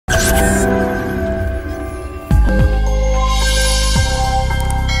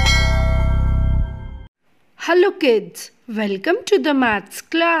kids, welcome to the maths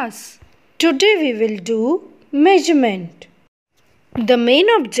class. Today we will do measurement. The main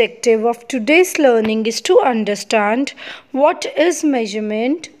objective of today's learning is to understand what is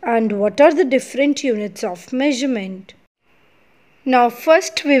measurement and what are the different units of measurement. Now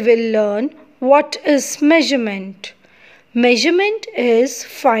first we will learn what is measurement. Measurement is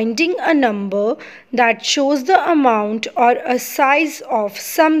finding a number that shows the amount or a size of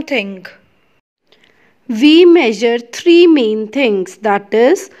something. We measure three main things, that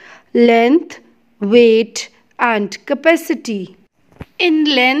is length, weight and capacity. In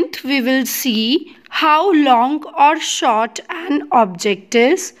length we will see how long or short an object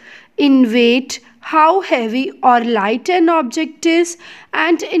is. In weight, how heavy or light an object is,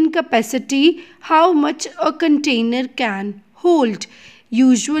 and in capacity, how much a container can hold.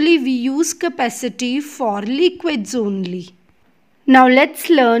 Usually we use capacity for liquids only. Now let's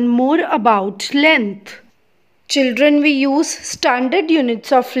learn more about length. Children, we use standard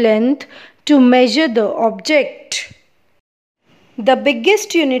units of length to measure the object. The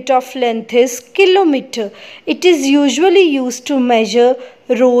biggest unit of length is kilometer. It is usually used to measure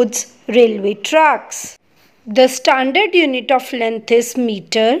roads, railway tracks. The standard unit of length is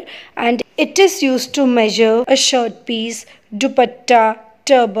meter and it is used to measure a shirt piece, dupatta,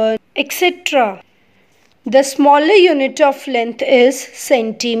 turban, etc. The smaller unit of length is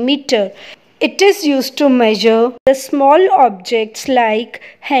centimeter. It is used to measure the small objects like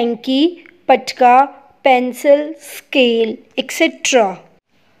hanky, patka, pencil, scale, etc.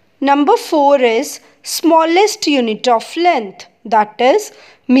 Number 4 is smallest unit of length, that is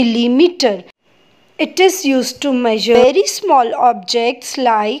millimeter. It is used to measure very small objects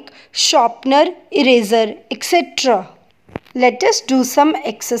like sharpener, eraser, etc. Let us do some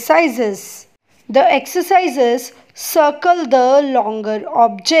exercises. The exercises: circle the longer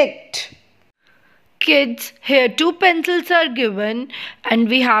object. Kids, here two pencils are given and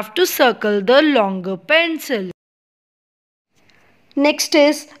we have to circle the longer pencil. Next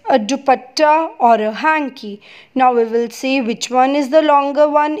is a dupatta or a hanky. Now we will see which one is the longer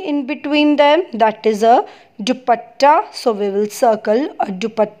one in between them. That is a dupatta. So we will circle a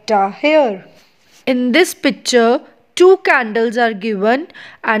dupatta here. In this picture, two candles are given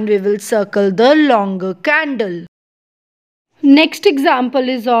and we will circle the longer candle. Next example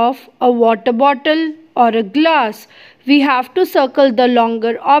is of a water bottle or a glass. We have to circle the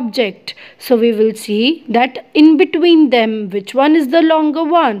longer object. So we will see that in between them, which one is the longer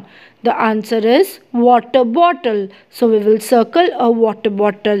one? The answer is water bottle. So we will circle a water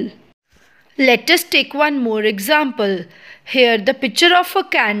bottle. Let us take one more example. Here the picture of a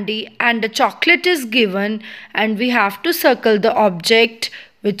candy and a chocolate is given and we have to circle the object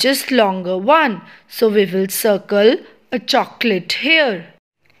which is longer one. So we will circle a chocolate here.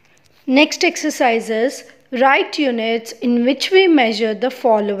 Next exercise is write units in which we measure the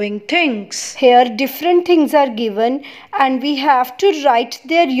following things. Here different things are given and we have to write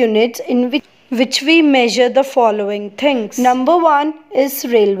their units in which we measure the following things. Number 1 is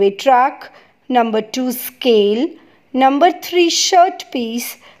railway track. Number 2 scale. Number 3 shirt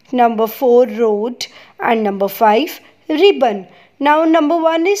piece. Number 4 road. And number 5 ribbon. Now number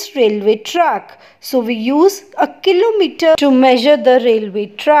 1 is railway track. So we use a kilometer to measure the railway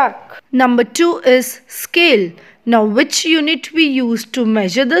track. Number 2 is scale. Now which unit we use to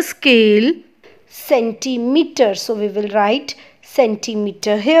measure the scale? Centimeter. So we will write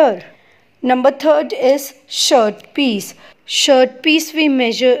centimeter here. Number 3 is shirt piece. Shirt piece we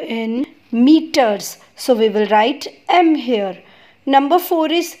measure in meters. So we will write M here. Number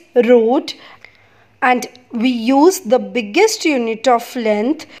 4 is road. And we use the biggest unit of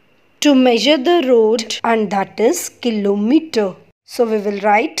length to measure the road and that is kilometer. So we will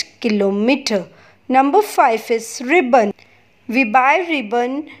write kilometer. Number 5 is ribbon. We buy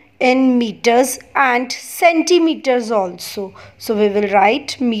ribbon in meters and centimeters also. So we will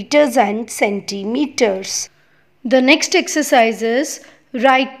write meters and centimeters. The next exercise is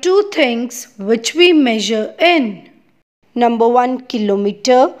write two things which we measure in. Number 1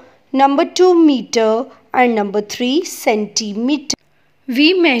 kilometer. Number 2 meter and number 3 centimeter.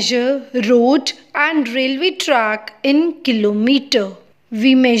 We measure road and railway track in kilometer.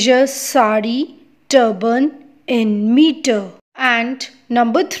 We measure sari, turban in meter. And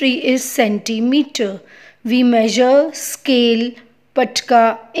number 3 is centimeter. We measure scale,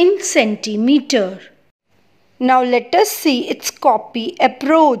 patka in centimeter. Now let us see its copy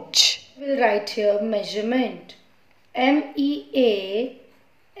approach. We'll write here measurement.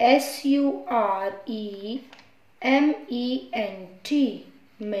 MEASUREMENT.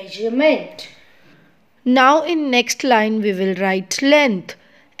 Measurement. Now in next line we will write length.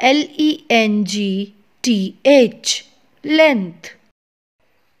 LENGTH. TH. Length.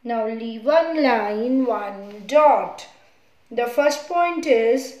 Now leave one line, one dot. The first point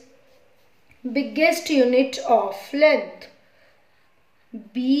is biggest unit of length.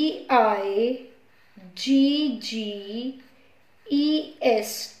 BIGGEST.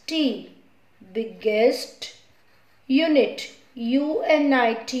 Biggest unit.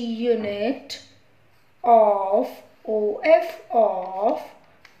 UNIT unit of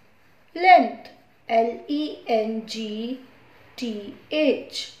length. LENGTH.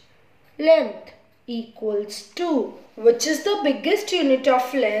 Length equals to. Which is the biggest unit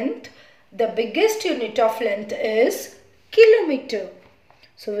of length? The biggest unit of length is kilometer.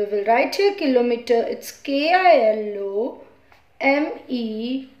 So we will write here kilometer. It's KILOMETRE.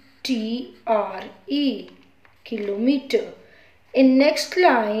 Kilometer. In next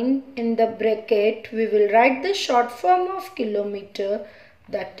line, in the bracket, we will write the short form of kilometer,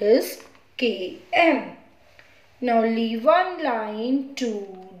 that is km. Now leave one line, two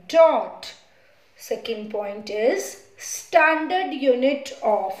dot. Second point is standard unit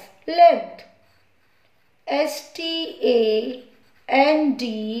of length. STANDARD.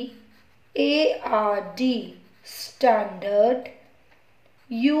 Standard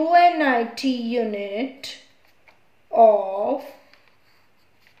UNIT unit of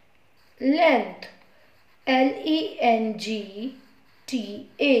length. LENGTH.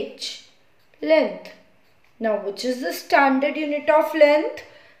 Length. Now which is the standard unit of length?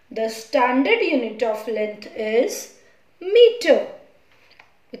 The standard unit of length is meter.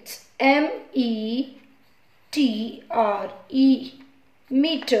 It's METRE.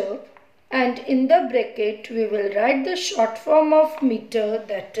 Meter. And in the bracket we will write the short form of meter,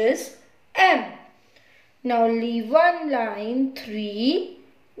 that is M. Now leave one line, three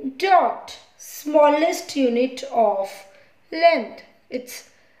dot. Smallest unit of length. It's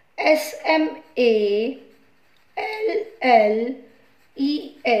SMALLEST.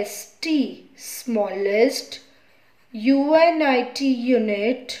 Smallest UNIT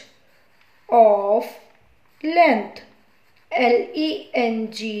unit of length.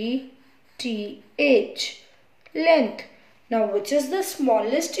 LENGTH. Length. Now which is the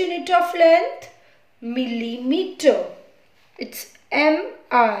smallest unit of length? Millimeter. It's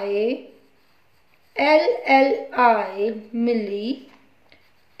MILLI. Milli.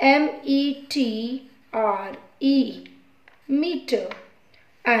 METRE. Meter.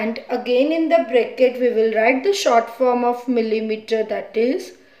 And again in the bracket we will write the short form of millimeter, that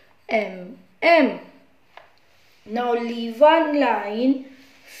is mm. Now leave one line,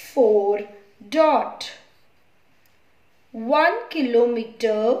 four dot. 1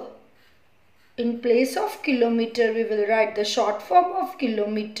 kilometer. In place of kilometer we will write the short form of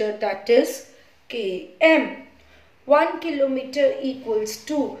kilometer, that is km. 1 kilometer equals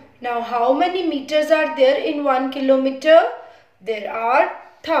to. Now how many meters are there in 1 kilometer? There are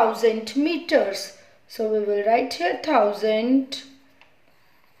 1000 meters. So we will write here 1000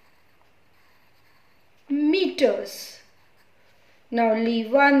 meters. Now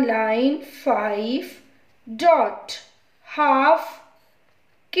leave one line, 5 dot. Half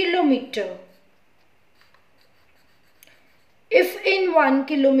kilometer. If in 1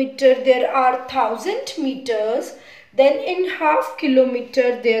 kilometer there are 1000 meters, then in half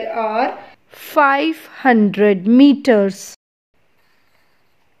kilometer there are 500 meters.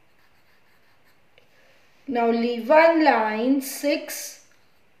 Now leave one line, 6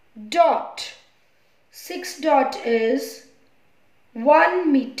 dot. 6 dot is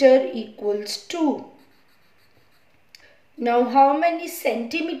 1 meter equals to. Now how many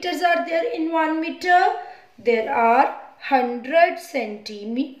centimeters are there in 1 meter? There are 100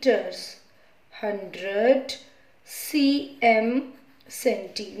 centimeters. 100 cm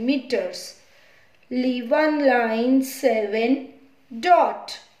centimeters. Leave one line, 7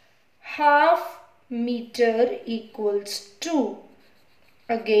 dot. Half meter equals to.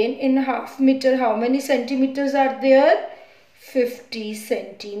 Again in half meter how many centimeters are there? 50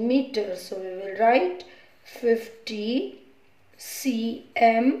 centimeters. So we will write 50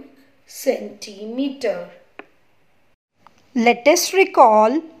 cm centimeter. Let us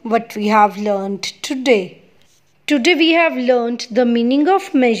recall what we have learnt today. Today we have learnt the meaning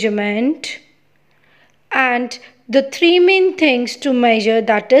of measurement and the three main things to measure,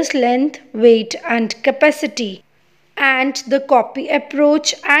 that is length, weight and capacity, and the copy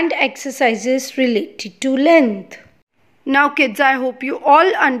approach and exercises related to length. Now kids, I hope you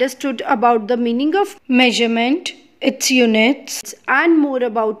all understood about the meaning of measurement, its units and more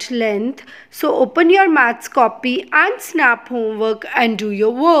about length. So open your maths copy and snap homework and do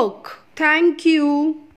your work. Thank you.